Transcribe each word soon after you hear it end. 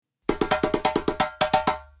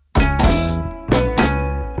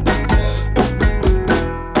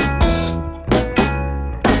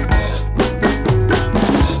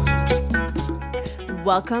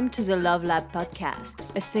Welcome to the Love Lab podcast,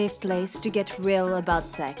 a safe place to get real about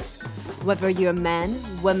sex. Whether you're man,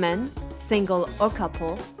 woman, single or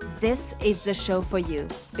couple, this is the show for you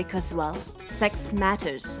because, well, sex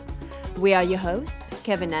matters. We are your hosts,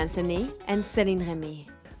 Kevin Anthony and Céline Remy.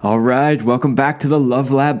 All right, welcome back to the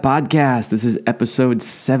Love Lab podcast. This is episode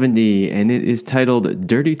 70, and it is titled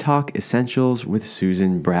Dirty Talk Essentials with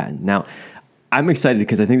Susan Bratton. Now, I'm excited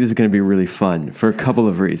because I think this is going to be really fun for a couple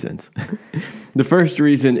of reasons. The first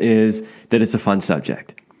reason is that it's a fun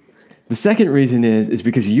subject. The second reason is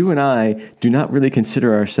because you and I do not really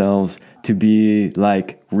consider ourselves to be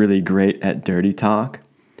like really great at dirty talk.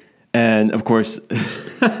 And of course,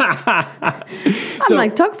 talk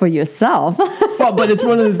for yourself. Well, but it's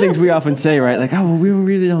one of the things we often say, right? Like, oh, well, we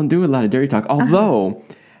really don't do a lot of dirty talk. Although,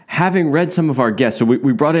 having read some of our guests, so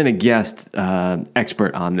we brought in a guest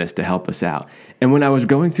expert on this to help us out. And when I was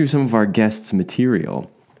going through some of our guests' material,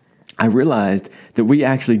 I realized that we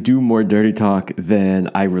actually do more dirty talk than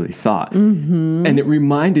I really thought. Mm-hmm. And it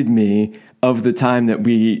reminded me of the time that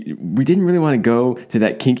we didn't really want to go to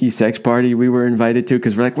that kinky sex party we were invited to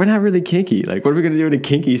because we're like, we're not really kinky. Like, what are we going to do at a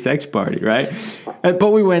kinky sex party, right?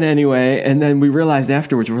 But we went anyway, and then we realized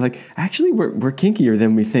afterwards, we're like, actually, we're kinkier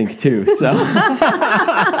than we think, too. So,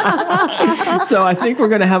 so I think we're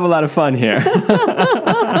going to have a lot of fun here.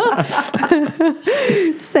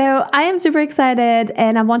 So I am super excited,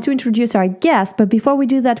 and I want to introduce our guest. But before we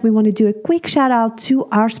do that, we want to do a quick shout out to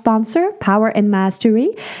our sponsor, Power and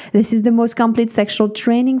Mastery. This is the most complete sexual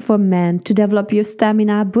training for men to develop your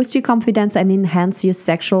stamina, boost your confidence, and enhance your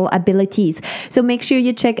sexual abilities. So make sure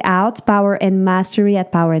you check out Power and Mastery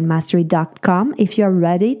at powerandmastery.com if you're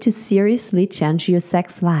ready to seriously change your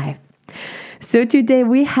sex life. So today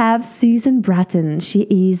we have Susan Bratton. She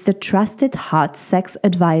is the trusted hot sex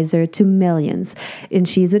advisor to millions, and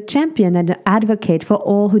she is a champion and an advocate for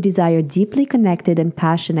all who desire deeply connected and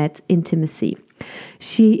passionate intimacy.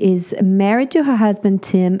 She is married to her husband,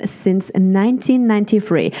 Tim, since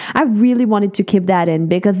 1993. I really wanted to keep that in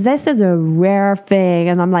because this is a rare thing.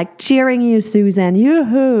 And I'm like cheering you, Susan.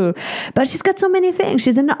 Yoo-hoo. But she's got so many things.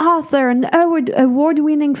 She's an author, an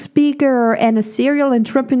award-winning speaker, and a serial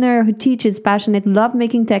entrepreneur who teaches passionate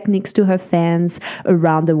lovemaking techniques to her fans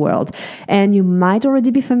around the world. And you might already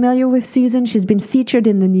be familiar with Susan. She's been featured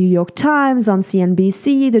in the New York Times, on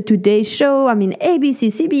CNBC, The Today Show, ABC,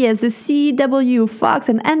 CBS, the CW, Fox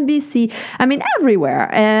and NBC, everywhere.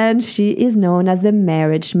 And she is known as a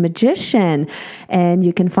marriage magician. And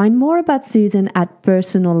you can find more about Susan at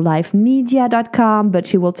personallifemedia.com, but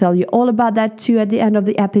she will tell you all about that too at the end of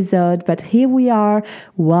the episode. But here we are.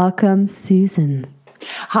 Welcome, Susan.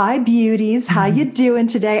 Hi, beauties. How you doing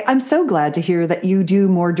today? I'm so glad to hear that you do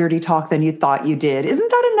more dirty talk than you thought you did. Isn't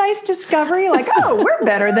that a nice discovery? Like, oh, we're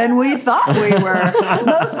better than we thought we were.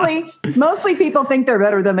 Mostly people think they're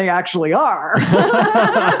better than they actually are.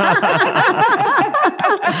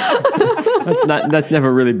 That's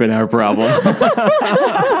never really been our problem.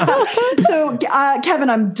 So, Kevin,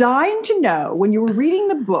 I'm dying to know, when you were reading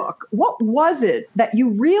the book, what was it that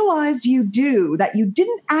you realized you do that you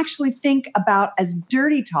didn't actually think about as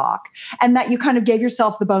dirty talk and that you kind of gave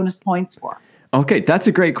yourself the bonus points for? Okay, that's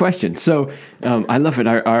a great question. So I love it.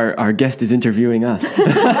 Our guest is interviewing us.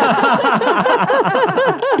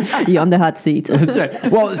 You're on the hot seat. That's right.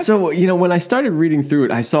 Well, so, when I started reading through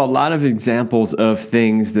it, I saw a lot of examples of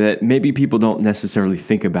things that maybe people don't necessarily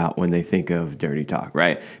think about when they think of dirty talk,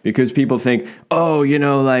 right? Because people think,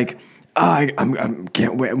 I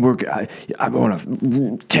can't wait. I want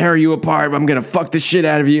to tear you apart. I'm going to fuck the shit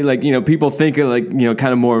out of you. People think of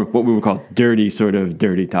kind of more what we would call dirty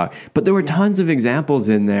talk. But there were tons of examples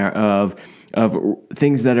in there of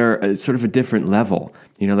things that are sort of a different level.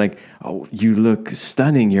 Oh, you look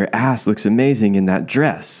stunning. Your ass looks amazing in that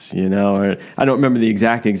dress. Or I don't remember the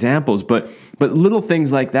exact examples, but little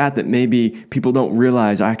things like that maybe people don't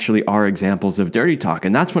realize actually are examples of dirty talk.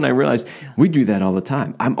 And that's when I realized we do that all the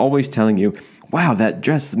time. I'm always telling you, wow, that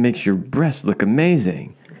dress makes your breasts look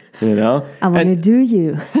amazing. I want to do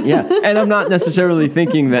you. Yeah. And I'm not necessarily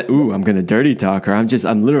thinking that, I'm going to dirty talk her. I'm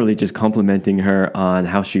literally just complimenting her on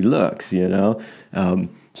how she looks,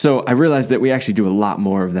 So I realized that we actually do a lot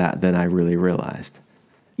more of that than I really realized.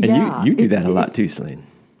 And you do that a lot too, Celine.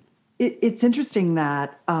 It's interesting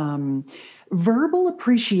that verbal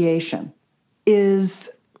appreciation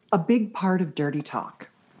is a big part of dirty talk.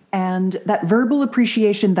 And that verbal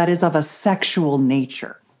appreciation that is of a sexual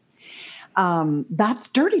nature. That's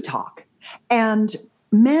dirty talk. And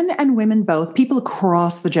men and women both, people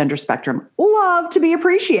across the gender spectrum, love to be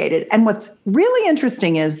appreciated. And what's really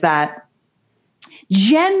interesting is that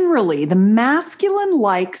generally the masculine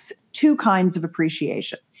likes two kinds of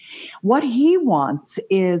appreciation. What he wants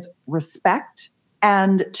is respect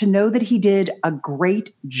and to know that he did a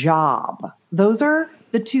great job. Those are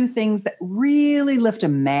the two things that really lift a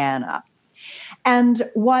man up. And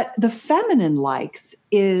what the feminine likes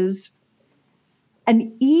is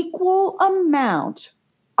an equal amount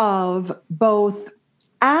of both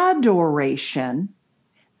adoration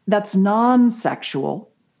that's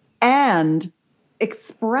non-sexual and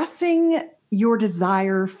expressing your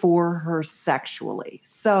desire for her sexually.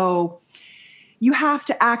 So you have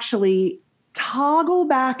to actually toggle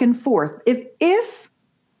back and forth. If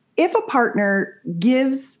a partner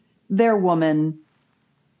gives their woman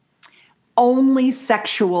only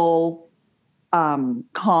sexual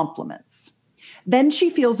compliments, then she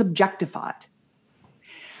feels objectified.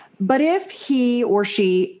 But if he or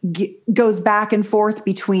she goes back and forth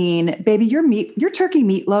between, baby, your turkey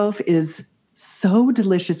meatloaf is so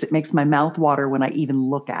delicious it makes my mouth water when I even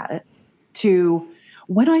look at it, to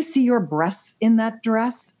when I see your breasts in that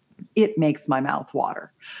dress, it makes my mouth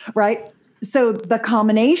water, right? So the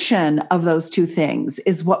combination of those two things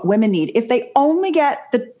is what women need. If they only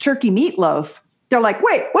get the turkey meatloaf, they're like,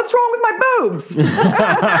 wait, what's wrong with my boobs? You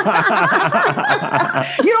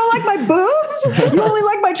don't like my boobs? You only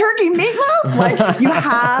like my turkey meatloaf? Like, you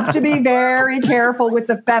have to be very careful with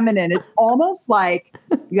the feminine. It's almost like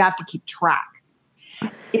you have to keep track.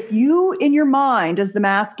 If you, in your mind, as the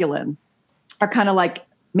masculine, are kind of like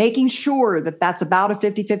making sure that that's about a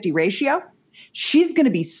 50-50 ratio, she's going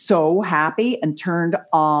to be so happy and turned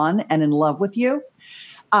on and in love with you.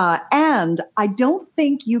 And I don't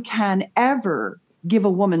think you can ever give a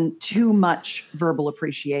woman too much verbal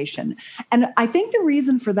appreciation. And I think the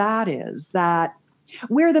reason for that is that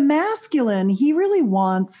where the masculine, he really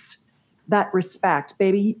wants that respect.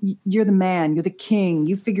 Baby, you're the man, you're the king,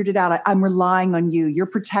 you figured it out. I'm relying on you. You're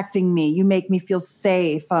protecting me. You make me feel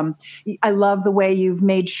safe. I love the way you've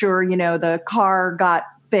made sure, the car got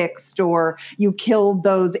fixed, or you killed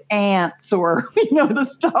those ants, or, the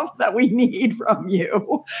stuff that we need from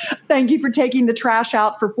you. Thank you for taking the trash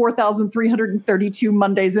out for 4,332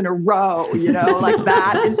 Mondays in a row. Like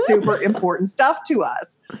that is super important stuff to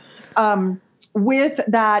us. With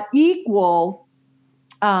that equal,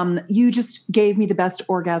 you just gave me the best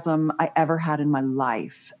orgasm I ever had in my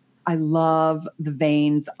life. I love the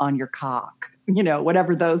veins on your cock.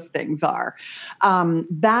 Whatever those things are.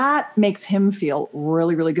 That makes him feel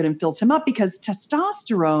really, really good and fills him up, because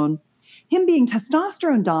testosterone, him being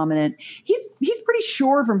testosterone dominant, he's pretty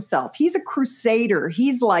sure of himself. He's a crusader.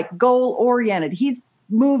 He's like goal oriented. He's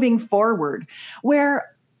moving forward.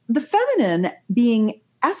 Where the feminine, being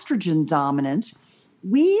estrogen dominant,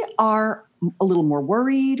 we are a little more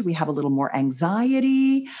worried. We have a little more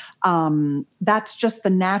anxiety. That's just the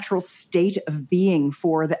natural state of being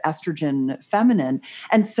for the estrogen feminine.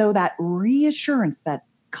 And so that reassurance, that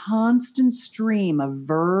constant stream of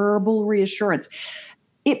verbal reassurance,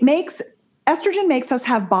 estrogen makes us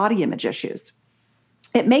have body image issues.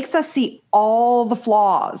 It makes us see all the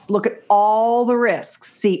flaws, look at all the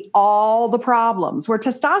risks, see all the problems, where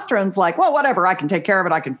testosterone's like, well, whatever, I can take care of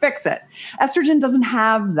it, I can fix it. Estrogen doesn't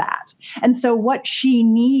have that. And so what she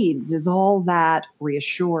needs is all that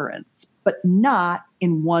reassurance, but not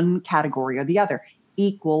in one category or the other,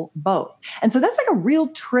 equal both. And so that's like a real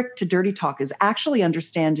trick to dirty talk, is actually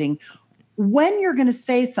understanding when you're going to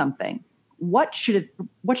say something. What should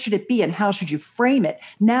it be, and how should you frame it?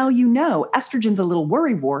 Now estrogen's a little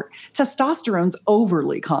worrywart. Testosterone's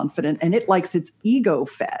overly confident, and it likes its ego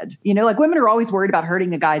fed. Like women are always worried about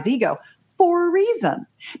hurting a guy's ego for a reason,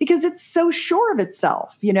 because it's so sure of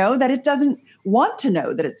itself, that it doesn't want to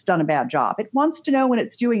know that it's done a bad job. It wants to know when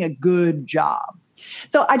it's doing a good job.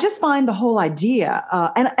 So I just find the whole idea,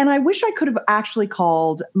 and I wish I could have actually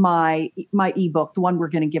called my ebook, the one we're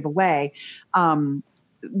going to give away.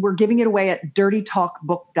 We're giving it away at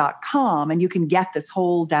dirtytalkbook.com, and you can get this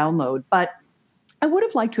whole download. But I would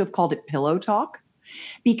have liked to have called it Pillow Talk,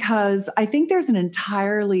 because I think there's an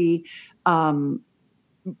entirely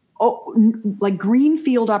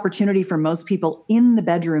greenfield opportunity for most people in the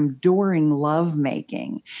bedroom during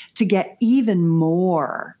lovemaking to get even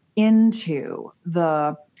more into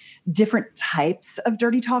the different types of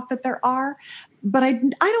dirty talk that there are. But I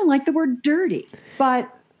don't like the word dirty, but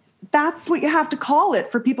that's what you have to call it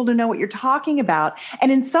for people to know what you're talking about.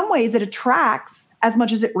 And in some ways it attracts as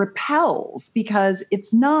much as it repels, because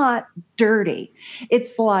it's not dirty.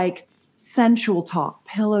 It's like sensual talk,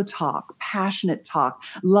 pillow talk, passionate talk,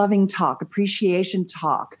 loving talk, appreciation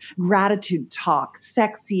talk, gratitude talk,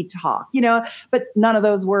 sexy talk, but none of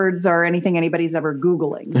those words are anything anybody's ever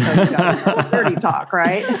Googling. So it's dirty talk,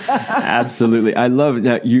 right? Absolutely. I love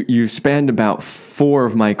that you spanned about 4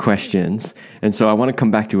 of my questions. And so I want to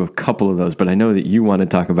come back to a couple of those, but I know that you want to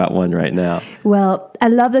talk about one right now. Well, I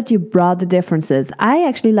love that you brought the differences. I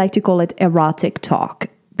actually like to call it erotic talk.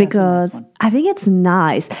 Because I think it's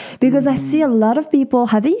nice because I see a lot of people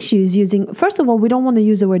have issues using, first of all, we don't want to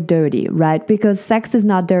use the word dirty, right? Because sex is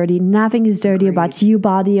not dirty. Nothing is dirty about your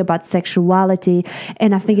body, about sexuality.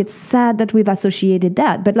 And I think it's sad that we've associated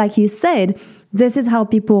that. But like you said, this is how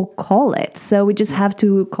people call it. So we just have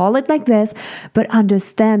to call it like this, but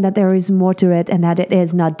understand that there is more to it and that it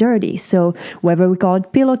is not dirty. So whether we call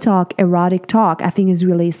it pillow talk, erotic talk, I think is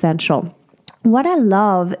really essential. What I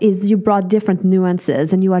love is you brought different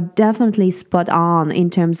nuances and you are definitely spot on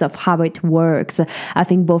in terms of how it works. I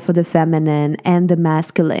think both for the feminine and the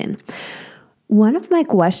masculine. One of my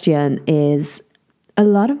questions is, a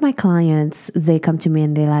lot of my clients, they come to me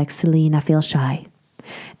and they're like, Celine, I feel shy.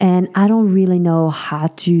 And I don't really know how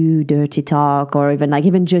to dirty talk, or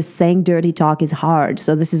even just saying dirty talk is hard.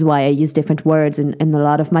 So this is why I use different words in a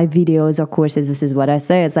lot of my videos or courses. This is what I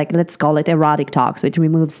say. It's like, let's call it erotic talk. So it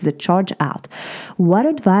removes the charge out. What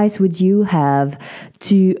advice would you have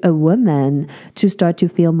to a woman to start to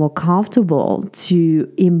feel more comfortable,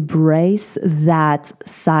 to embrace that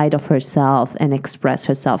side of herself and express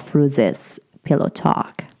herself through this pillow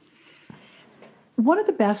talk? One of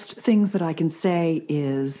the best things that I can say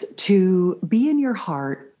is to be in your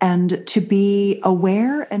heart and to be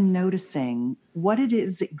aware and noticing what it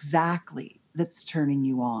is exactly that's turning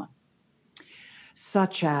you on.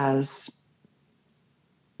 Such as,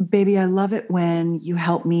 baby, I love it when you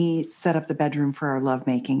help me set up the bedroom for our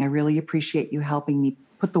lovemaking. I really appreciate you helping me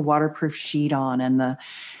put the waterproof sheet on and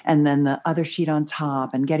then the other sheet on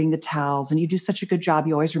top and getting the towels. And you do such a good job.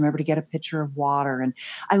 You always remember to get a pitcher of water. And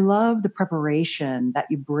I love the preparation that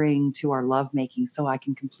you bring to our lovemaking so I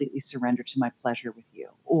can completely surrender to my pleasure with you.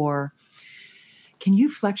 Or can you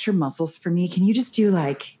flex your muscles for me? Can you just do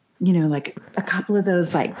like a couple of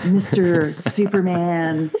those like Mr.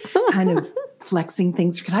 Superman kind of flexing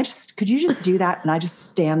things? Could you just do that? And I just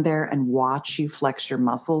stand there and watch you flex your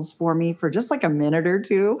muscles for me for just like a minute or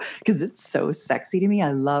two, because it's so sexy to me.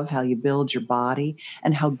 I love how you build your body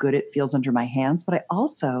and how good it feels under my hands. But I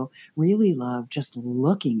also really love just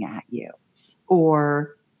looking at you.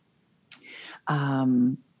 Or,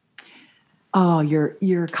 oh,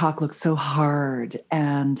 your cock looks so hard.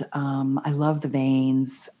 And I love the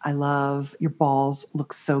veins. I love your balls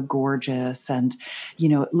look so gorgeous. And,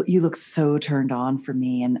 you look so turned on for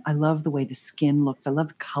me. And I love the way the skin looks. I love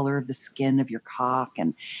the color of the skin of your cock.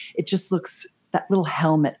 And it just looks, that little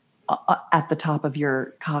helmet at the top of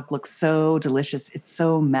your cock looks so delicious. It's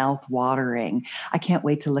so mouth-watering. I can't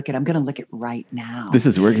wait to lick it. I'm going to lick it right now. This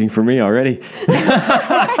is working for me already.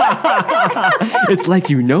 It's like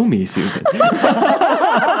you know me, Susan.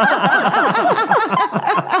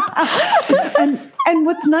 And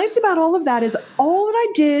what's nice about all of that is all that I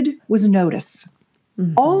did was notice.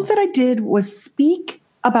 Mm-hmm. All that I did was speak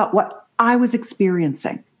about what I was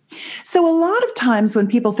experiencing. So a lot of times when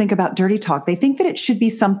people think about dirty talk, they think that it should be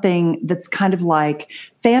something that's kind of like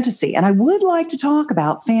fantasy. And I would like to talk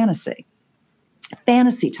about fantasy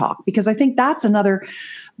talk, because I think that's another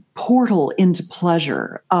portal into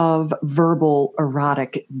pleasure of verbal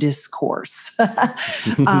erotic discourse.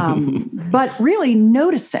 But really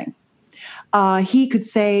noticing, he could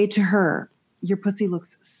say to her, your pussy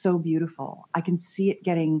looks so beautiful. I can see it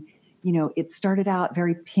getting, it started out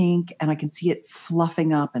very pink, and I can see it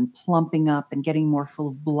fluffing up and plumping up and getting more full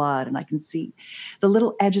of blood. And I can see the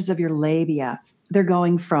little edges of your labia. They're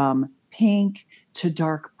going from pink to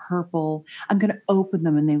dark purple. I'm going to open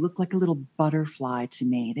them and they look like a little butterfly to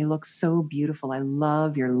me. They look so beautiful. I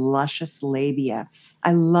love your luscious labia.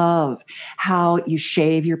 I love how you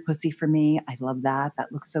shave your pussy for me. I love that.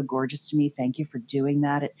 That looks so gorgeous to me. Thank you for doing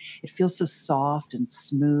that. It feels so soft and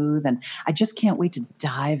smooth. And I just can't wait to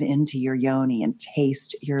dive into your yoni and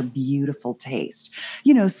taste your beautiful taste.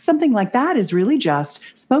 Something like that is really just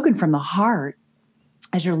spoken from the heart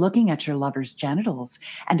as you're looking at your lover's genitals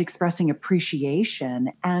and expressing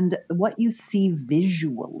appreciation and what you see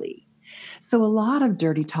visually. So a lot of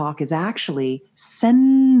dirty talk is actually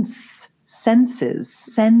sensual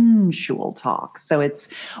talk. So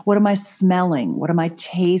it's, what am I smelling? What am I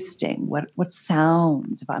tasting? What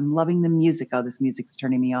sounds? If I'm loving the music, oh, this music's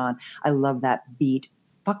turning me on. I love that beat.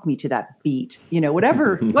 fuck me to that beat,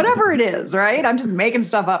 whatever it is, right? I'm just making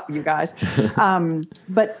stuff up, you guys.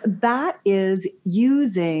 But that is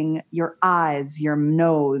using your eyes, your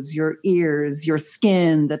nose, your ears, your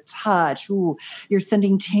skin, the touch. Ooh, you're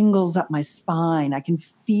sending tingles up my spine. I can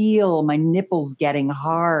feel my nipples getting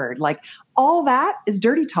hard. Like all that is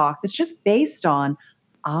dirty talk that's just based on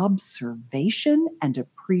observation and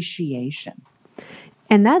appreciation.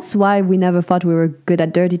 And that's why we never thought we were good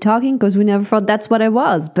at dirty talking, because we never thought that's what it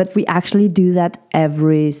was. But we actually do that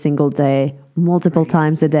every single day, multiple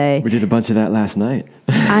times a day. We did a bunch of that last night.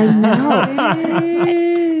 I know.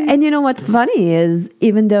 And you know what's funny is,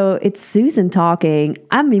 even though it's Susan talking,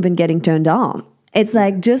 I'm even getting turned on. It's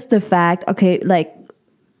like just the fact, okay, like,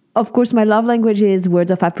 of course, my love language is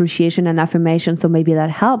words of appreciation and affirmation, so maybe that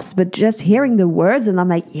helps. But just hearing the words, and I'm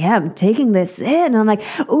like, yeah, I'm taking this in. And I'm like,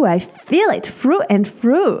 oh, I feel it through and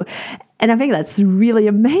through. And I think that's really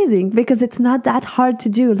amazing, because it's not that hard to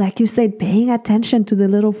do. Like you said, paying attention to the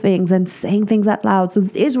little things and saying things out loud. So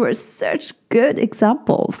these were such good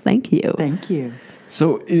examples. Thank you. Thank you.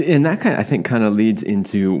 So, and that I think kind of leads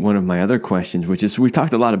into one of my other questions, which is, we've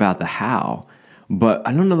talked a lot about the how, but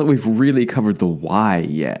I don't know that we've really covered the why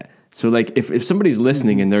yet. So like if somebody's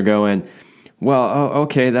listening and they're going, well,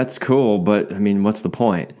 okay, that's cool, but I mean, what's the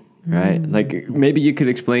point, right? Like maybe you could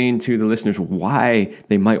explain to the listeners why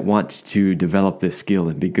they might want to develop this skill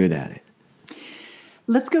and be good at it.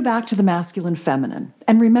 Let's go back to the masculine feminine.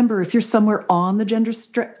 And remember, if you're somewhere on the gender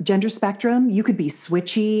spectrum, you could be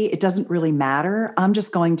switchy. It doesn't really matter. I'm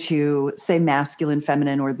just going to say masculine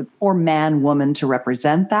feminine or man woman to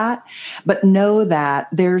represent that. But know that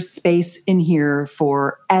there's space in here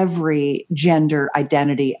for every gender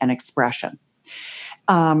identity and expression.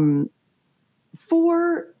 For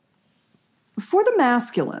the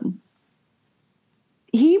masculine,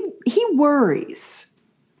 he worries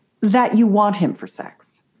that you want him for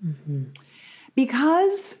sex.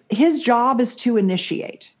 Because his job is to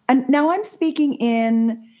initiate. And now I'm speaking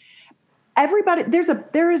in everybody,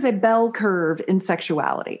 there is a bell curve in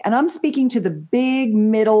sexuality. And I'm speaking to the big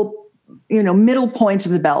middle point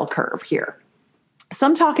of the bell curve here. So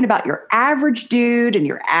I'm talking about your average dude and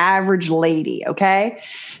your average lady, okay?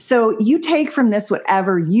 So you take from this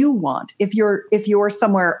whatever you want. If you're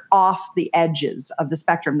somewhere off the edges of the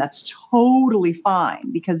spectrum, that's totally fine,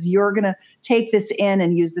 because you're going to take this in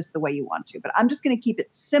and use this the way you want to. But I'm just going to keep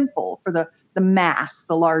it simple for the mass,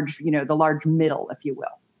 the large middle, if you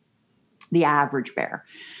will, the average bear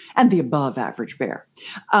and the above average bear.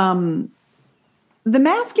 The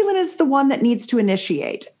masculine is the one that needs to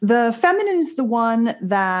initiate. The feminine is the one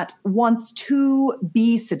that wants to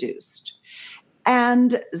be seduced.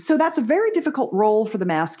 And so that's a very difficult role for the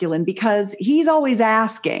masculine, because he's always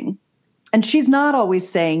asking and she's not always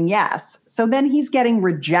saying yes. So then he's getting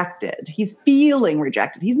rejected. He's feeling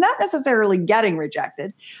rejected. He's not necessarily getting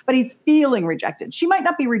rejected, but he's feeling rejected. She might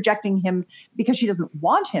not be rejecting him because she doesn't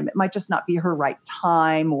want him. It might just not be her right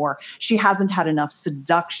time, or she hasn't had enough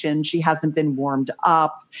seduction. She hasn't been warmed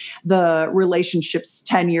up. The relationship's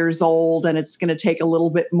 10 years old, and it's going to take a little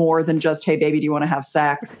bit more than just, hey, baby, do you want to have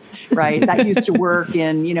sex? Right? That used to work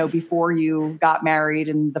in, before you got married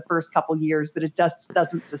in the first couple years, but it just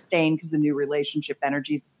doesn't sustain because the new relationship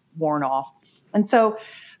energy's worn off. And so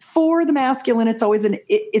for the masculine, it's always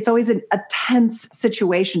a tense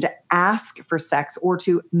situation to ask for sex or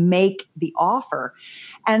to make the offer.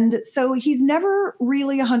 And so he's never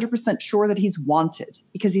really 100% sure that he's wanted,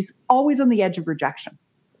 because he's always on the edge of rejection.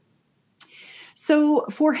 So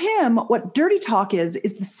for him, what dirty talk is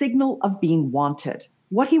the signal of being wanted.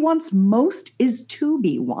 What he wants most is to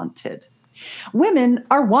be wanted. Women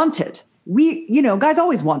are wanted. Guys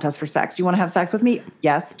always want us for sex. Do you want to have sex with me?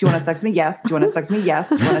 Yes. Do you want to have sex with me? Yes. Do you want to have sex with me? Yes.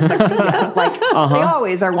 Do you want to have sex with me? Yes. Like they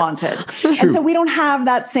always are wanted. True. And so we don't have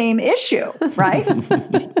that same issue, right?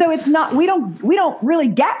 So it's not, we don't really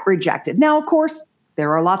get rejected. Now, of course,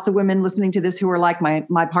 there are lots of women listening to this who are like,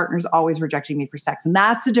 my partner's always rejecting me for sex. And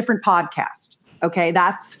that's a different podcast. Okay.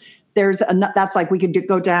 That's like, we could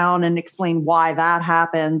go down and explain why that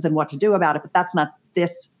happens and what to do about it, but that's not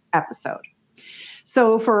this episode.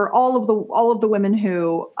 So for all of the women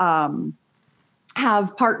who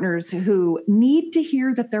have partners who need to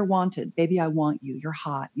hear that they're wanted. Baby, I want you. You're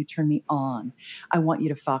hot. You turn me on. I want you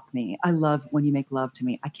to fuck me. I love when you make love to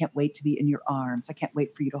me. I can't wait to be in your arms. I can't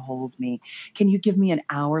wait for you to hold me. Can you give me an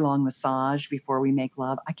hour-long massage before we make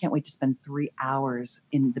love? I can't wait to spend 3 hours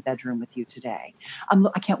in the bedroom with you today.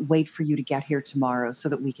 I can't wait for you to get here tomorrow so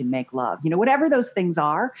that we can make love. Whatever those things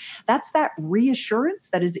are, that's that reassurance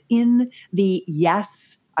that is in the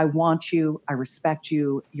yes, I want you. I respect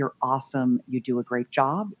you. You're awesome. You do a great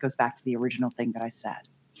job. It goes back to the original thing that I said.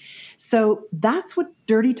 So that's what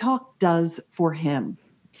dirty talk does for him.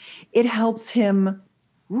 It helps him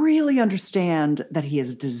really understand that he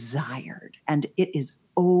is desired, and it is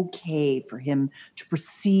okay for him to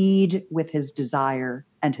proceed with his desire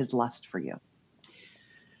and his lust for you.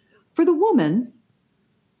 For the woman,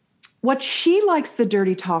 what she likes the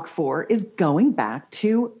dirty talk for is going back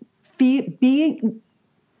to being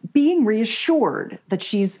reassured that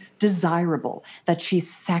she's desirable, that she's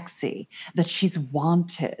sexy, that she's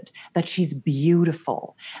wanted, that she's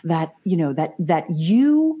beautiful, that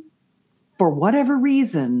you, for whatever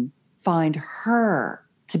reason, find her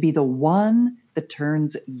to be the one that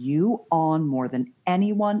turns you on more than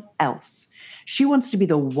anyone else. She wants to be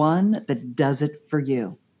the one that does it for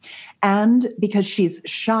you. And because she's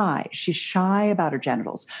shy about her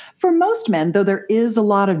genitals. For most men, though there is a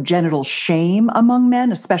lot of genital shame among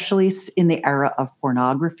men, especially in the era of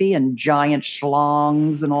pornography and giant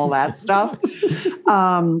schlongs and all that stuff.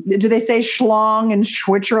 Do they say schlong in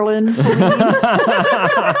Switzerland?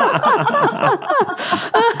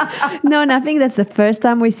 No, and I think that's the first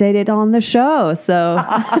time we said it on the show. So,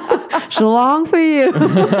 schlong for you.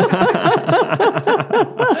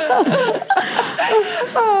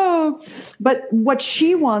 But what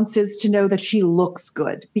she wants is to know that she looks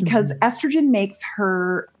good, because estrogen makes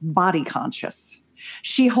her body conscious.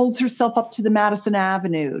 She holds herself up to the Madison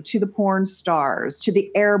Avenue, to the porn stars, to the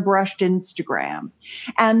airbrushed Instagram,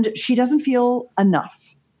 and she doesn't feel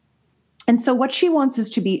enough. And so what she wants is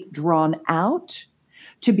to be drawn out,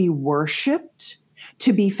 to be worshiped,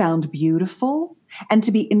 to be found beautiful, and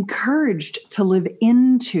to be encouraged to live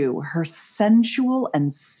into her sensual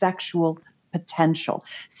and sexual potential.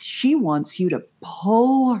 She wants you to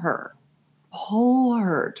pull her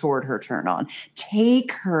toward her turn on,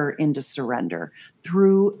 take her into surrender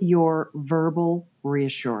through your verbal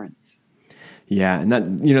reassurance. Yeah,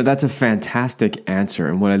 and that's a fantastic answer.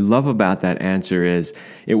 And what I love about that answer is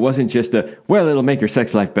it wasn't just it'll make your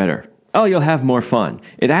sex life better. Oh, you'll have more fun.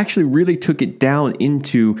 It actually really took it down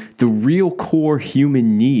into the real core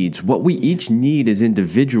human needs, what we each need as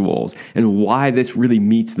individuals, and why this really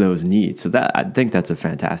meets those needs. So I think that's a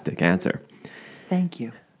fantastic answer. Thank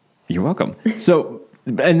you. You're welcome. So,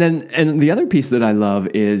 and the other piece that I love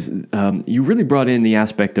is you really brought in the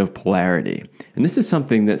aspect of polarity. And this is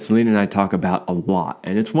something that Selena and I talk about a lot.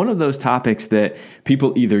 And it's one of those topics that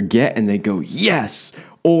people either get and they go, yes,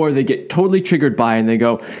 or they get totally triggered by and they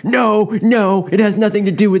go, no, it has nothing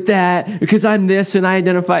to do with that because I'm this and I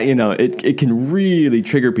identify, it can really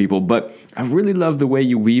trigger people. But I really love the way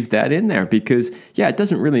you weave that in there because, it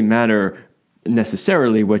doesn't really matter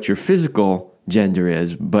necessarily what your physical gender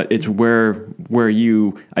is, but it's where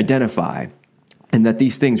you identify, and that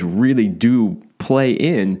these things really do play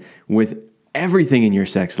in with everything in your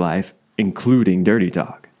sex life, including dirty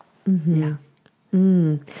talk. Mm-hmm. Yeah.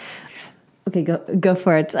 Mm. Okay, go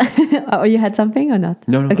for it. Oh, you had something or not?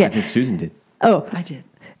 No, okay. I think Susan did. Oh, I did.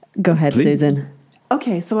 Go ahead, Please. Susan.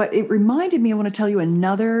 Okay, so it reminded me, I want to tell you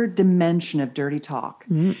another dimension of dirty talk.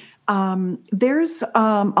 Mm-hmm. There's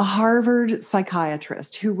a Harvard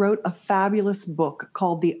psychiatrist who wrote a fabulous book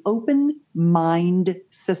called The Open Mind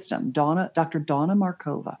System, Dr. Donna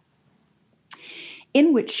Markova,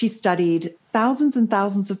 in which she studied thousands and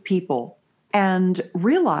thousands of people and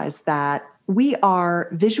realized that we are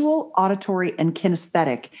visual, auditory, and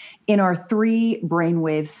kinesthetic in our three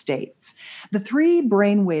brainwave states. The three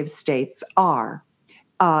brainwave states are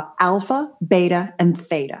alpha, beta, and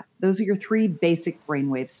theta. Those are your three basic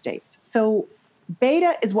brainwave states. So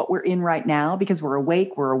beta is what we're in right now because we're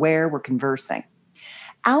awake, we're aware, we're conversing.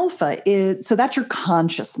 Alpha so that's your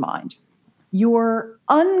conscious mind. Your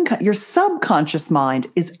subconscious mind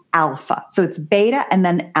is alpha. So it's beta and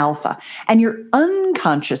then alpha. And your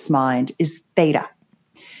unconscious mind is theta.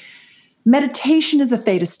 Meditation is a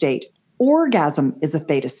theta state. Orgasm is a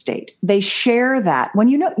theta state. They share that. When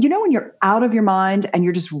when you're out of your mind and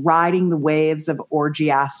you're just riding the waves of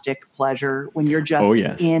orgiastic pleasure, when you're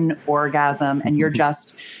just in orgasm and you're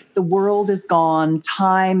just, the world is gone,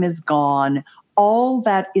 time is gone, all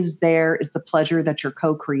that is there is the pleasure that you're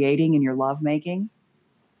co-creating in your lovemaking.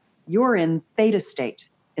 You're in theta state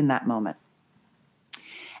in that moment.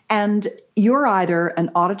 And you're either an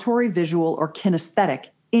auditory, visual, or kinesthetic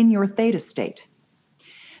in your theta state.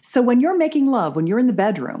 So when you're making love, when you're in the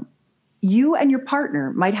bedroom, you and your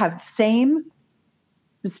partner might have the same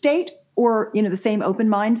state or, the same open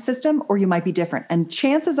mind system, or you might be different. And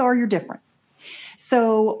chances are you're different.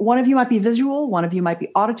 So one of you might be visual, one of you might be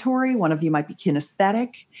auditory, one of you might be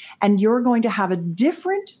kinesthetic, and you're going to have a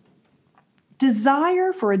different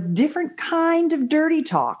desire for a different kind of dirty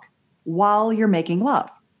talk while you're making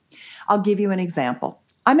love. I'll give you an example.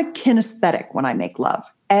 I'm a kinesthetic when I make love.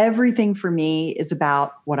 everything for me is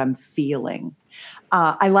about what I'm feeling.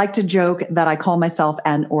 I like to joke that I call myself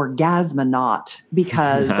an orgasmonaut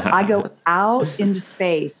because I go out into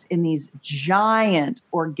space in these giant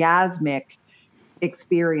orgasmic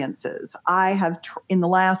experiences. I have, in the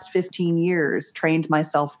last 15 years, trained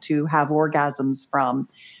myself to have orgasms from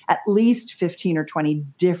at least 15 or 20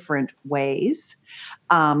 different ways,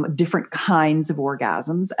 different kinds of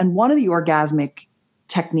orgasms. And one of the orgasmic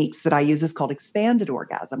techniques that I use is called expanded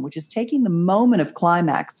orgasm, which is taking the moment of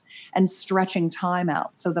climax and stretching time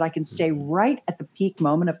out so that I can stay right at the peak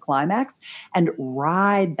moment of climax and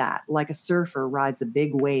ride that like a surfer rides a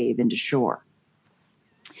big wave into shore.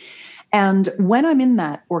 And when I'm in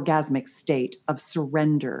that orgasmic state of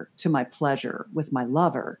surrender to my pleasure with my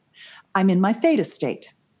lover, I'm in my theta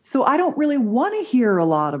state. So I don't really want to hear a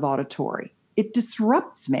lot of auditory. It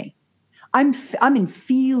disrupts me. I'm in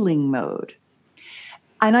feeling mode.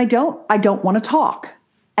 And I don't want to talk.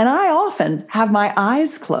 And I often have my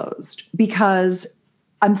eyes closed because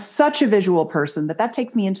I'm such a visual person that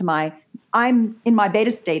takes me into I'm in my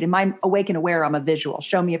beta state. In my awake and aware, I'm a visual.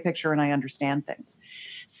 Show me a picture and I understand things.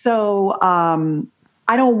 So I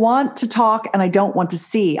don't want to talk and I don't want to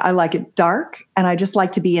see. I like it dark and I just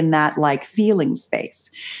like to be in that like feeling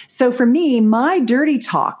space. So for me, my dirty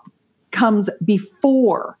talk comes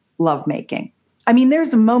before lovemaking. I mean,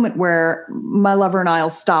 there's a moment where my lover and I will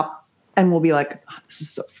stop and we'll be like, oh, this is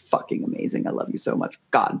so fucking amazing. I love you so much.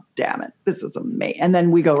 God damn it. This is amazing. And then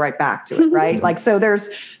we go right back to it, right? Like, so there's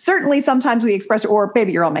certainly sometimes we express, or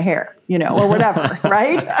baby, you're on my hair, or whatever,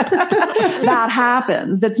 right? That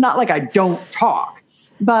happens. That's not like I don't talk.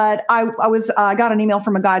 But I got an email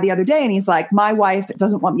from a guy the other day and he's like, my wife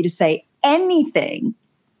doesn't want me to say anything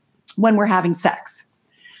when we're having sex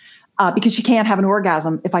because she can't have an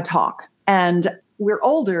orgasm if I talk. And we're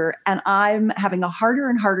older and I'm having a harder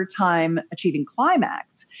and harder time achieving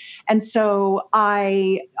climax. And so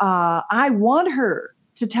I want her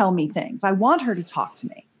to tell me things. I want her to talk to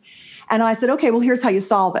me. And I said, okay, well, here's how you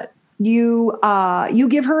solve it. You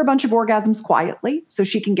give her a bunch of orgasms quietly so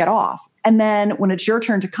she can get off. And then when it's your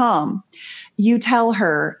turn to come, you tell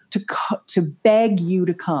her to beg you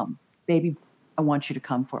to come. Baby, I want you to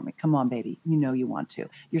come for me. Come on, baby. You know you want to.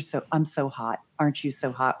 I'm so hot. Aren't you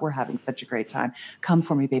so hot? We're having such a great time. Come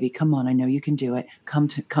for me, baby. Come on. I know you can do it. Come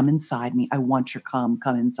inside me. I want your come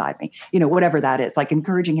inside me. Whatever that is, like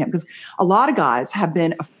encouraging him. Because a lot of guys have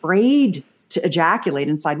been afraid to ejaculate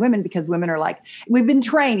inside women because women are like, we've been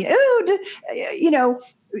trained,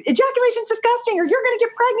 ejaculation's disgusting, or you're going to get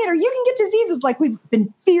pregnant, or you can get diseases. Like we've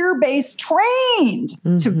been fear-based trained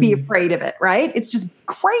to be afraid of it, right? It's just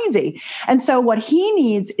crazy. And so what he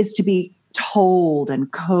needs is to be told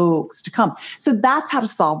and coaxed to come. So that's how to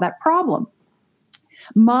solve that problem.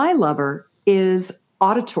 My lover is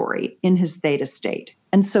auditory in his theta state.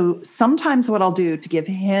 And so sometimes what I'll do to give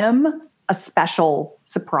him a special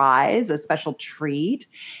surprise, a special treat,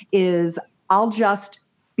 is I'll just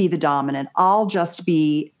be the dominant. I'll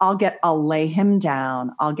lay him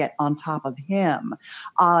down. I'll get on top of him.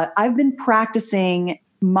 I've been practicing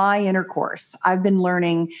my intercourse. I've been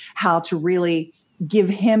learning how to really give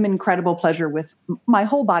him incredible pleasure with my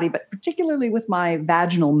whole body, but particularly with my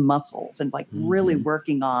vaginal muscles and like really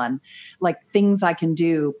working on like things I can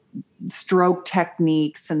do, stroke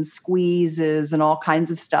techniques and squeezes and all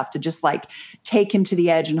kinds of stuff to just like take him to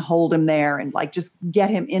the edge and hold him there and like just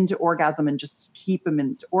get him into orgasm and just keep him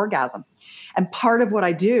into orgasm. And part of what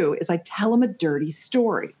I do is I tell him a dirty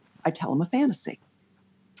story. I tell him a fantasy.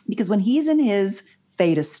 Because when he's in his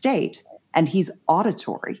theta state and he's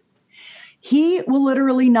auditory, he will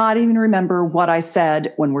literally not even remember what I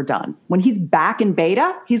said when we're done. When he's back in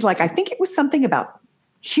beta, he's like, I think it was something about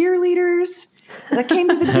cheerleaders that came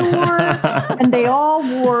to the door and they all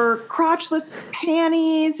wore crotchless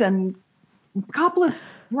panties and topless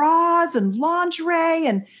bras and lingerie.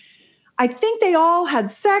 And I think they all had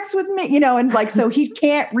sex with me, and like, so he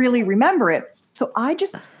can't really remember it. So I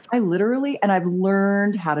literally, and I've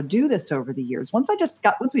learned how to do this over the years. Once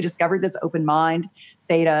we discovered this open mind,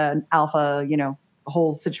 theta and alpha, the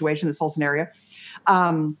whole situation, this whole scenario,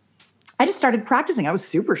 I just started practicing. I was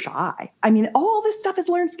super shy. I mean, all this stuff is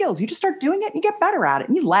learned skills. You just start doing it and you get better at it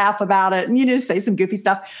and you laugh about it and you just say some goofy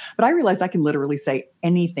stuff. But I realized I can literally say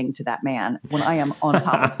anything to that man when I am on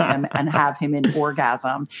top of him and have him in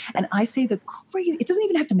orgasm. And I say the crazy, it doesn't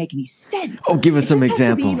even have to make any sense. Oh, give us some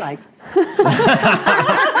examples.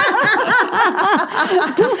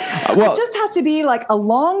 It just has to be like a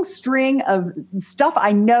long string of stuff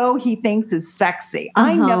I know he thinks is sexy.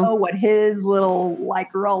 I know what his little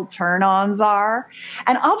like girl turn-ons are.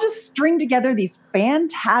 And I'll just string together these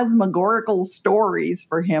phantasmagorical stories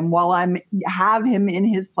for him while have him in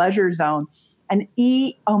his pleasure zone. And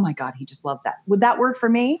oh my God, he just loves that. Would that work for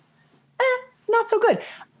me? Not so good.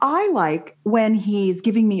 I like when he's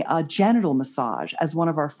giving me a genital massage as one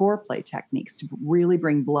of our foreplay techniques to really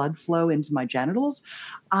bring blood flow into my genitals.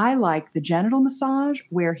 I like the genital massage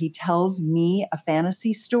where he tells me a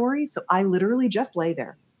fantasy story. So I literally just lay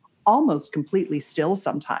there almost completely still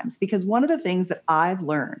sometimes, because one of the things that I've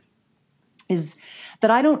learned is that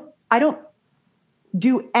I don't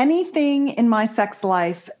do anything in my sex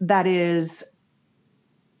life that is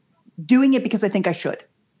doing it because I think I should.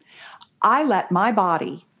 I let my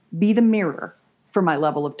body be the mirror for my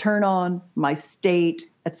level of turn on, my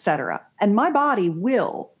state, etc. And my body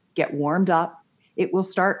will get warmed up. It will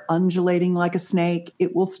start undulating like a snake.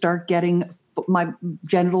 It will start my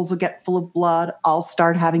genitals will get full of blood. I'll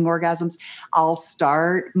start having orgasms. I'll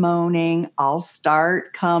start moaning. I'll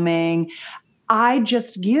start coming. I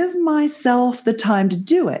just give myself the time to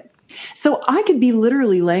do it. So I could be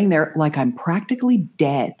literally laying there like I'm practically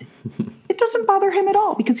dead. It doesn't bother him at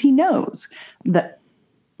all because he knows that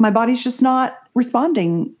my body's just not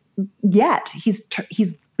responding yet. He's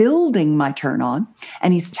building my turn on,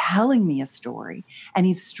 and he's telling me a story, and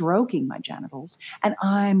he's stroking my genitals, and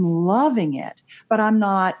I'm loving it, but I'm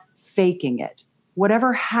not faking it.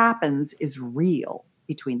 Whatever happens is real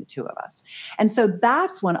between the two of us. And so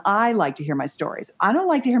that's when I like to hear my stories. I don't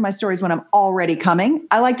like to hear my stories when I'm already coming.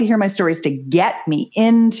 I like to hear my stories to get me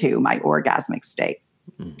into my orgasmic state.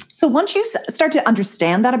 So once you start to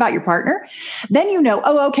understand that about your partner, then you know,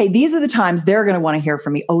 oh, okay, these are the times they're going to want to hear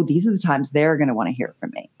from me. Oh, these are the times they're going to want to hear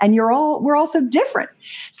from me. And we're all so different.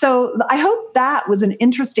 So I hope that was an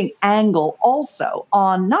interesting angle also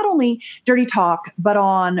on not only dirty talk, but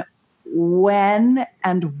on when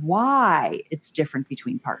and why it's different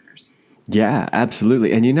between partners. Yeah,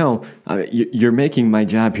 absolutely. And you're making my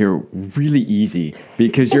job here really easy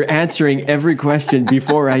because you're answering every question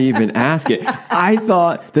before I even ask it. I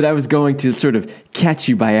thought that I was going to sort of catch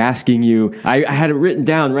you by asking you. I had it written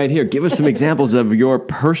down right here. Give us some examples of your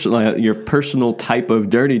personal type of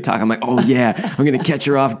dirty talk. I'm like, oh yeah, I'm going to catch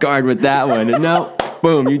her off guard with that one. And no,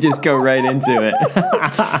 boom, you just go right into it.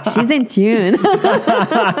 She's in tune.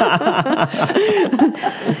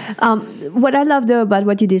 What I love though about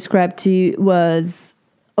what you described too was,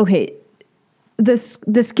 okay, the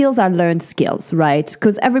skills are learned skills, right?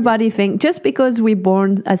 Because everybody thinks just because we're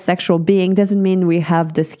born a sexual being doesn't mean we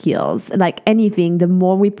have the skills. Like anything, the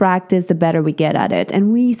more we practice, the better we get at it.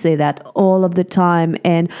 And we say that all of the time.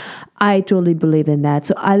 And I totally believe in that.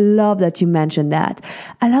 So I love that you mentioned that.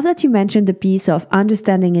 I love that you mentioned the piece of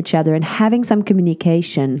understanding each other and having some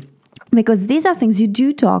communication. Because these are things you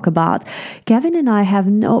do talk about. Kevin and I have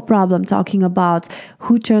no problem talking about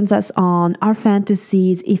who turns us on, our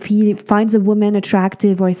fantasies, if he finds a woman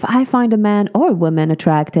attractive or if I find a man or a woman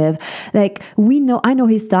attractive. Like, I know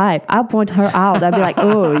his type. I'll point her out. I'll be like,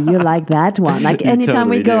 oh, you like that one. Like anytime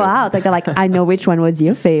we go out, I go like, I know which one was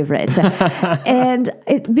your favorite. And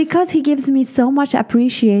because he gives me so much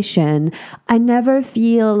appreciation, I never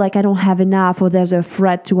feel like I don't have enough or there's a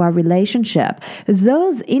threat to our relationship.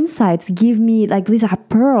 Those insights give me, like, these are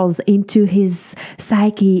pearls into his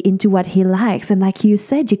psyche, into what he likes. And like you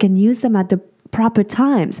said, you can use them at the proper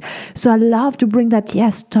times. So I love to bring that,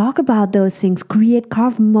 yes, talk about those things, create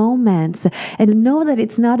carve moments, and know that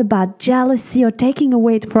it's not about jealousy or taking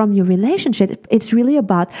away from your relationship. It's really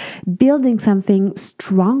about building something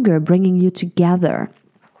stronger, bringing you together.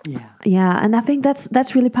 Yeah, and I think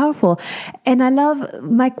that's really powerful. And I love,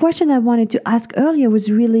 my question I wanted to ask earlier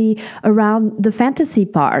was really around the fantasy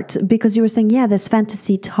part, because you were saying, yeah, there's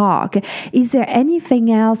fantasy talk. Is there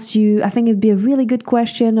anything else I think it'd be a really good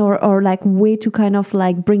question or like way to kind of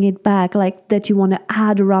like bring it back, like that you want to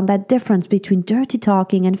add around that difference between dirty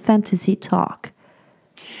talking and fantasy talk?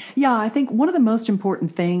 Yeah, I think one of the most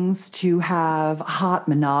important things to have hot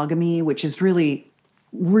monogamy, which is really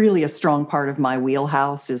a strong part of my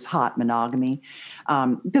wheelhouse, is hot monogamy,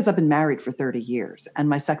 because I've been married for 30 years and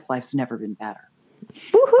my sex life's never been better.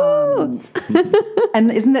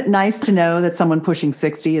 And isn't it nice to know that someone pushing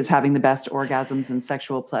 60 is having the best orgasms and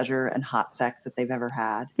sexual pleasure and hot sex that they've ever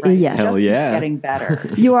had? Right? Yes. It Hell just yeah. keeps getting better.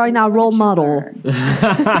 You are now role model.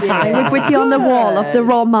 Yeah. We put you on the wall of the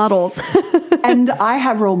role models. And I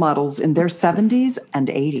have role models in their 70s and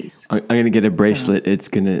 80s. I'm going to get a bracelet. It's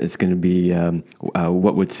gonna be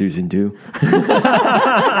what would Susan do?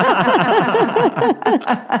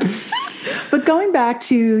 But going back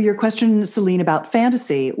to your question, Celine, about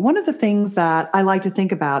fantasy, one of the things that I like to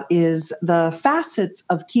think about is the facets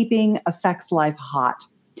of keeping a sex life hot.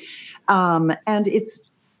 And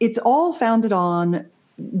it's all founded on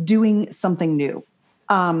doing something new.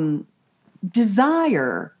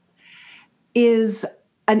 Desire is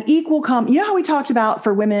an equal you know how we talked about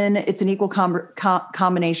for women, it's an equal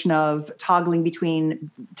combination of toggling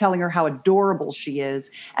between telling her how adorable she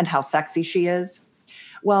is and how sexy she is.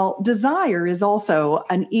 Well, desire is also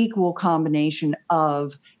an equal combination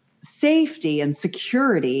of safety and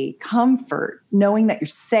security, comfort, knowing that you're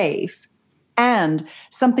safe, and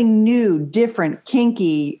something new, different,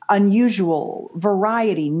 kinky, unusual,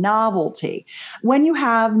 variety, novelty. When you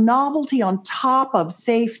have novelty on top of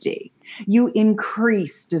safety, you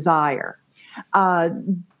increase desire.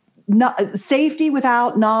 Safety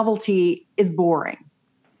without novelty is boring.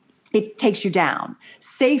 It takes you down.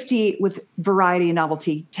 Safety with variety and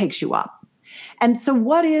novelty takes you up. And so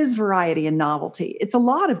what is variety and novelty? It's a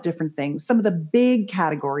lot of different things. Some of the big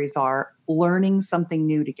categories are learning something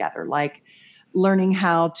new together, like learning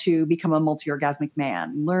how to become a multi-orgasmic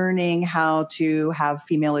man, learning how to have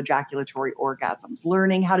female ejaculatory orgasms,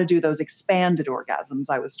 learning how to do those expanded orgasms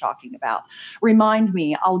I was talking about. Remind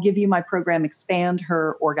me, I'll give you my program, Expand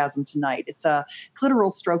Her Orgasm Tonight. It's a clitoral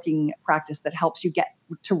stroking practice that helps you get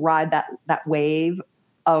to ride that wave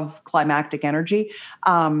of climactic energy.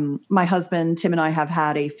 My husband, Tim, and I have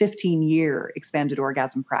had a 15-year expanded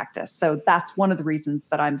orgasm practice. So that's one of the reasons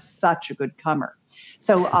that I'm such a good comer.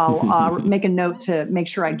 So I'll make a note to make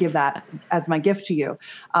sure I give that as my gift to you.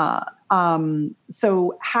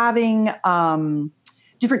 So having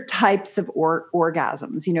different types of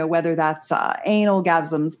orgasms, whether that's anal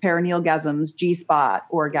gasms, perineal gasms, G-spot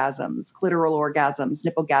orgasms, clitoral orgasms,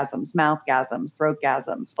 nipplegasms, mouthgasms,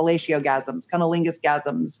 throatgasms, fellatiogasms, cunnilingus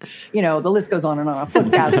gasms, the list goes on and on,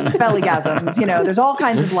 footgasms, bellygasms, there's all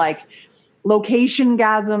kinds of like location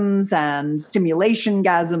gasms and stimulation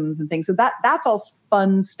gasms and things. So that's all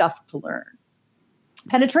fun stuff to learn.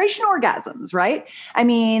 Penetration orgasms, right? I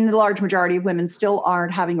mean, the large majority of women still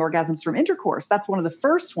aren't having orgasms from intercourse. That's one of the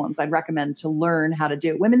first ones I'd recommend to learn how to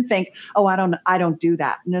do. Women think, oh, I don't do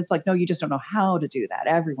that. And it's like, no, you just don't know how to do that.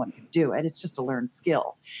 Everyone can do it. It's just a learned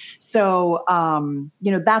skill. So,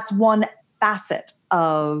 that's one facet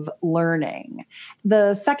of learning.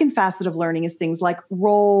 The second facet of learning is things like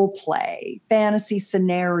role play, fantasy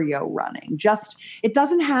scenario running. It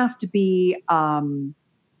doesn't have to be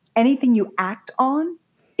anything you act on.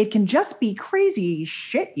 It can just be crazy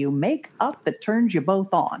shit you make up that turns you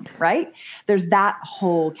both on, right? There's that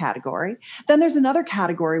whole category. Then there's another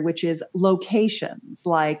category, which is locations,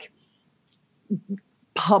 like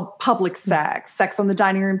public sex on the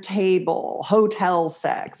dining room table, hotel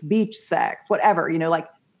sex, beach sex, whatever, like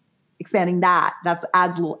expanding that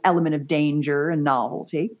adds a little element of danger and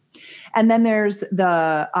novelty. And then there's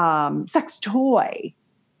the sex toy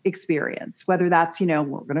experience, whether that's, we're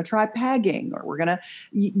going to try pegging, or we're going to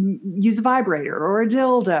use a vibrator or a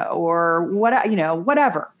dildo or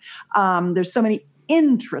whatever. There's so many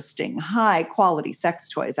interesting high quality sex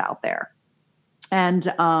toys out there. And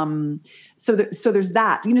so there's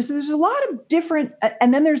that, so there's a lot of different,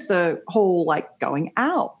 and then there's the whole like going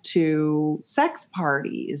out to sex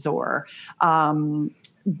parties or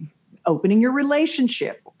opening your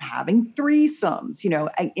relationship, having threesomes,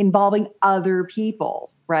 involving other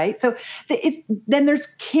people, right? So then there's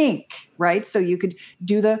kink, right? So you could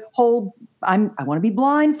do the whole, I want to be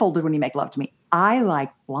blindfolded when you make love to me. I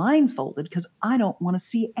like blindfolded because I don't want to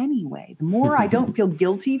see anyway. The more I don't feel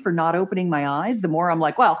guilty for not opening my eyes, the more I'm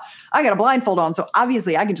like, well, I got a blindfold on, so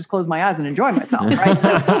obviously I can just close my eyes and enjoy myself, right?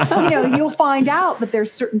 So, you'll find out that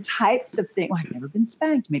there's certain types of things. Well, I've never been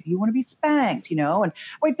spanked. Maybe you want to be spanked, and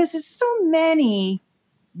wait, this is so many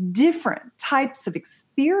different types of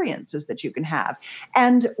experiences that you can have.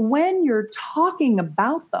 And when you're talking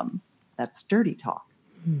about them, that's dirty talk.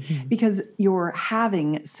 Mm-hmm. Because you're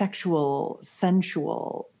having sexual,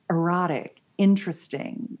 sensual, erotic,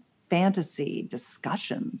 interesting, fantasy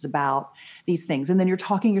discussions about these things. And then you're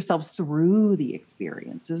talking yourselves through the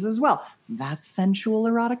experiences as well. That's sensual,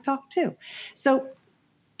 erotic talk too. So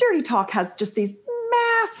dirty talk has just these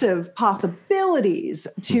massive possibilities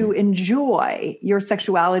to enjoy your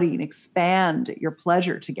sexuality and expand your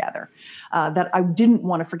pleasure together. That I didn't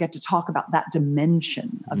want to forget to talk about that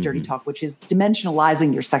dimension of dirty talk, which is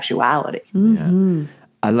dimensionalizing your sexuality. Yeah.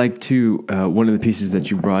 I like to, one of the pieces that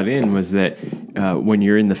you brought in was that when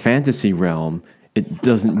you're in the fantasy realm, it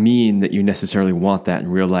doesn't mean that you necessarily want that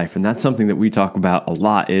in real life. And that's something that we talk about a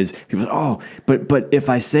lot is people say, but if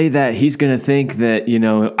I say that, he's going to think that,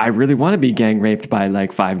 I really want to be gang raped by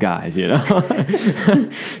like 5 guys,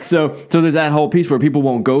 So there's that whole piece where people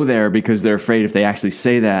won't go there because they're afraid if they actually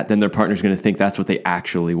say that, then their partner's going to think that's what they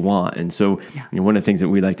actually want. And so one of the things that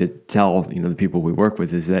we like to tell, the people we work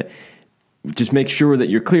with is that just make sure that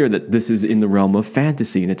you're clear that this is in the realm of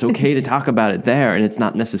fantasy and it's okay to talk about it there. And it's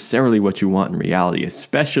not necessarily what you want in reality,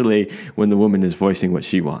 especially when the woman is voicing what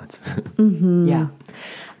she wants. Yeah.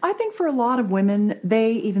 I think for a lot of women,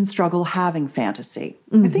 they even struggle having fantasy.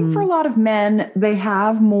 I think for a lot of men, they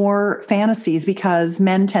have more fantasies because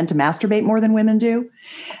men tend to masturbate more than women do.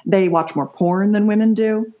 They watch more porn than women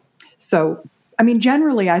do. So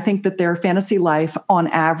generally, I think that their fantasy life on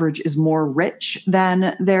average is more rich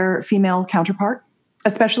than their female counterpart,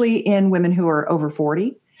 especially in women who are over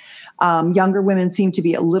 40. Younger women seem to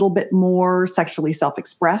be a little bit more sexually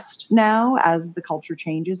self-expressed now as the culture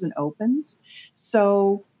changes and opens.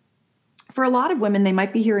 So for a lot of women, they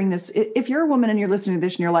might be hearing this. If you're a woman and you're listening to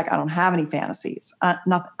this and you're like, I don't have any fantasies. I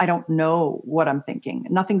don't know what I'm thinking.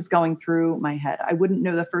 Nothing's going through my head. I wouldn't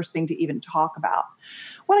know the first thing to even talk about.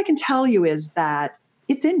 What I can tell you is that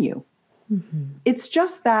it's in you. It's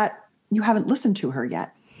just that you haven't listened to her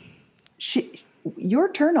yet. Your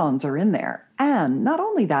turn-ons are in there. And not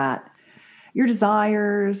only that, your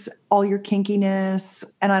desires, all your kinkiness,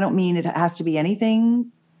 and I don't mean it has to be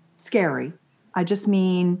anything scary. I just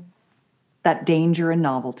mean that danger and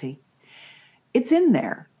novelty. It's in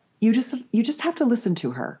there. You just have to listen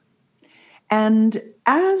to her. And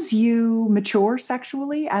as you mature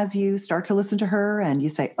sexually, as you start to listen to her and you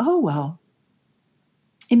say, oh, well,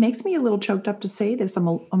 it makes me a little choked up to say this.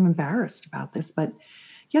 I'm embarrassed about this. But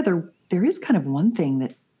yeah, there is kind of one thing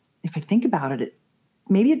that if I think about it,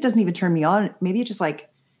 maybe it doesn't even turn me on. Maybe it just like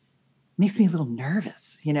makes me a little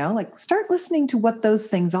nervous, like start listening to what those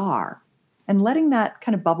things are and letting that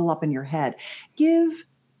kind of bubble up in your head. Give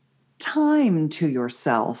time to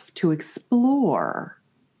yourself to explore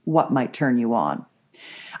what might turn you on.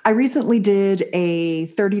 I recently did a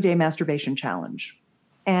 30-day masturbation challenge,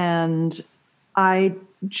 and I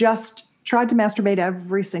just tried to masturbate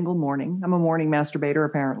every single morning. I'm a morning masturbator,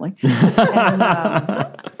 apparently. And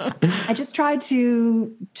I just tried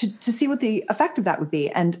to see what the effect of that would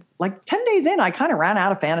be. And like 10 days in, I kind of ran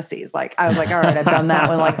out of fantasies. Like I was like, all right, I've done that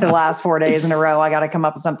one like the last 4 days in a row. I got to come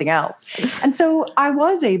up with something else. And so I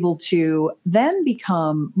was able to then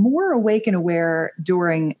become more awake and aware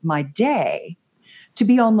during my day to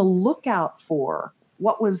be on the lookout for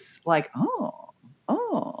what was like,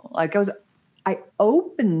 like I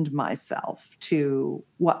opened myself to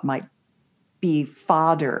what might be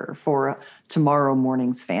fodder for tomorrow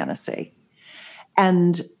morning's fantasy.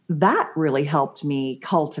 And that really helped me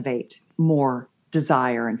cultivate more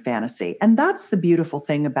desire and fantasy. And that's the beautiful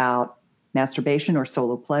thing about masturbation or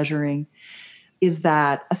solo pleasuring, is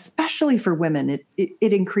that especially for women,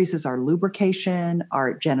 it increases our lubrication,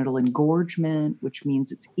 our genital engorgement, which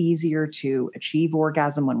means it's easier to achieve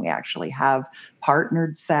orgasm when we actually have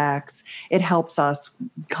partnered sex. It helps us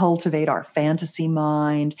cultivate our fantasy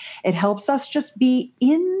mind. It helps us just be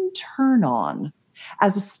in turn-on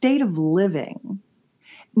as a state of living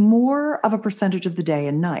more of a percentage of the day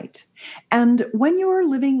and night. And when you're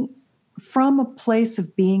living from a place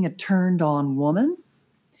of being a turned-on woman,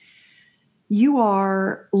 you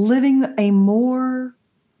are living a more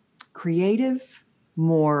creative,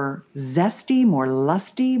 more zesty, more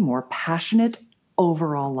lusty, more passionate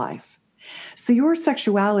overall life. So your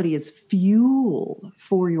sexuality is fuel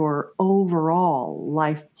for your overall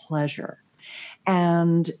life pleasure.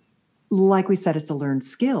 And like we said, it's a learned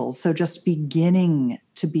skill. So just beginning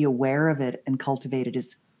to be aware of it and cultivate it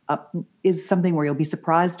is something where you'll be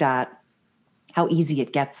surprised at how easy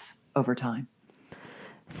it gets over time.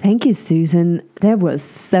 Thank you, Susan. There was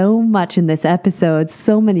so much in this episode,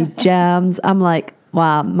 so many gems. I'm like,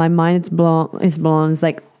 wow, my mind is blown. It's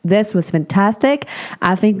like, this was fantastic.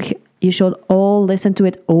 I think you should all listen to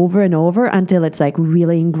it over and over until it's like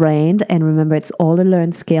really ingrained. And remember, it's all a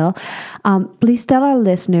learned skill. Please tell our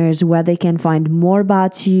listeners where they can find more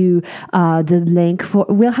about you.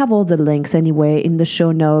 We'll have all the links anyway in the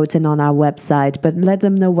show notes and on our website, but let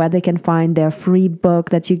them know where they can find their free book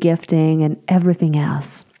that you're gifting and everything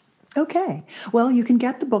else. Okay. Well, you can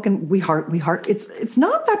get the book, and we heart. It's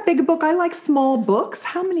not that big a book. I like small books.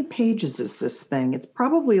 How many pages is this thing? It's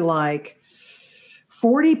probably like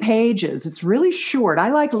 40 pages. It's really short.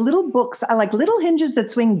 I like little books. I like little hinges that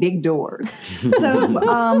swing big doors.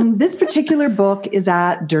 So this particular book is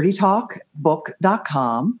at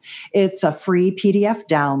dirtytalkbook.com. It's a free PDF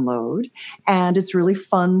download, and it's really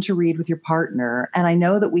fun to read with your partner. And I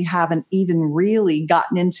know that we haven't even really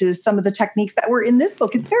gotten into some of the techniques that were in this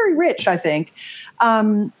book. It's very rich, I think.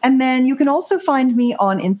 And then you can also find me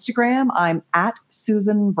on Instagram. I'm at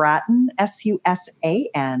Susan Bratton,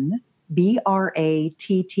 SUSAN.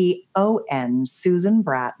 Bratton, Susan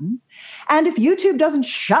Bratton. And if YouTube doesn't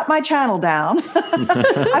shut my channel down,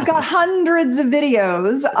 I've got hundreds of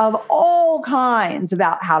videos of all kinds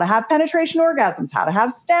about how to have penetration orgasms, how to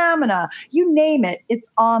have stamina, you name it,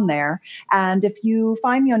 it's on there. And if you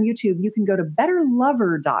find me on YouTube, you can go to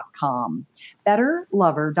betterlover.com.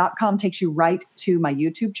 Betterlover.com takes you right to my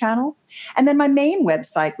YouTube channel. And then my main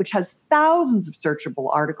website, which has thousands of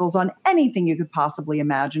searchable articles on anything you could possibly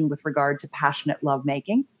imagine with regard to passionate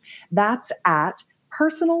lovemaking. That's at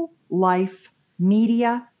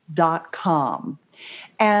personallifemedia.com.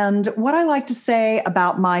 And what I like to say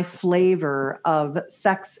about my flavor of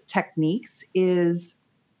sex techniques is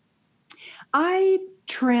I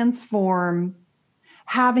transform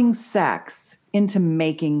having sex into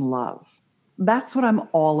making love. That's what I'm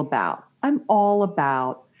all about. I'm all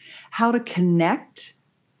about how to connect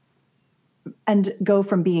and go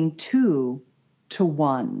from being two to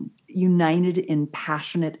one, united in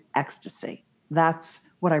passionate ecstasy. That's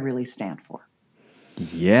what I really stand for.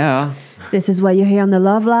 Yeah. This is why you're here on the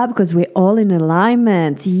Love Lab, because we're all in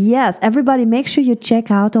alignment. Yes, everybody, make sure you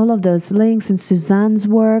check out all of those links in Suzanne's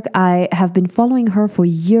work. I have been following her for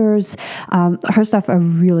years. Her stuff are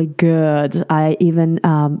really good. I even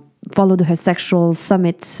followed her sexual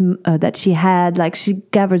summit that she had. Like, she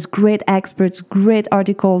gathers great experts, great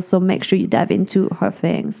articles. So make sure you dive into her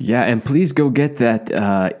things. Yeah, and please go get that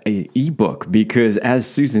ebook, because as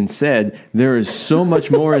Susan said, there is so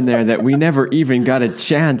much more in there that we never even got a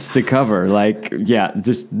chance to cover. Like, yeah,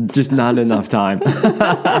 just not enough time.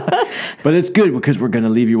 But it's good, because we're going to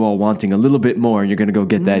leave you all wanting a little bit more, and you're going to go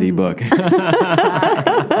get that ebook.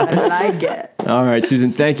 That's what I get. All right,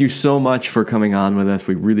 Susan, thank you so much for coming on with us.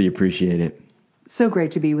 We really appreciate it. So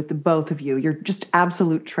great to be with the both of you. You're just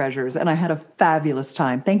absolute treasures, and I had a fabulous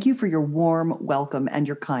time. Thank you for your warm welcome and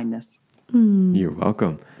your kindness. You're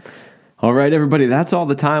welcome. All right, everybody, that's all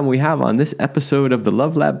the time we have on this episode of the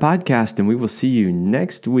Love Lab podcast, and we will see you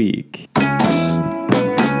next week.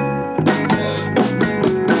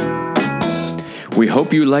 We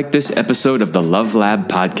hope you liked this episode of the Love Lab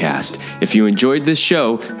podcast. If you enjoyed this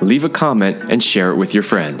show, leave a comment and share it with your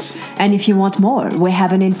friends. And if you want more, we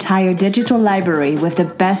have an entire digital library with the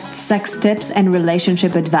best sex tips and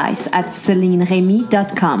relationship advice at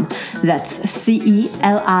CelineRemy.com. That's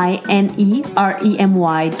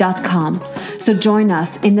CelineRemy.com. So join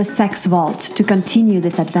us in the Sex Vault to continue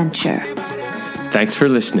this adventure. Thanks for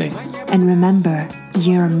listening. And remember,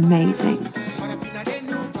 you're amazing.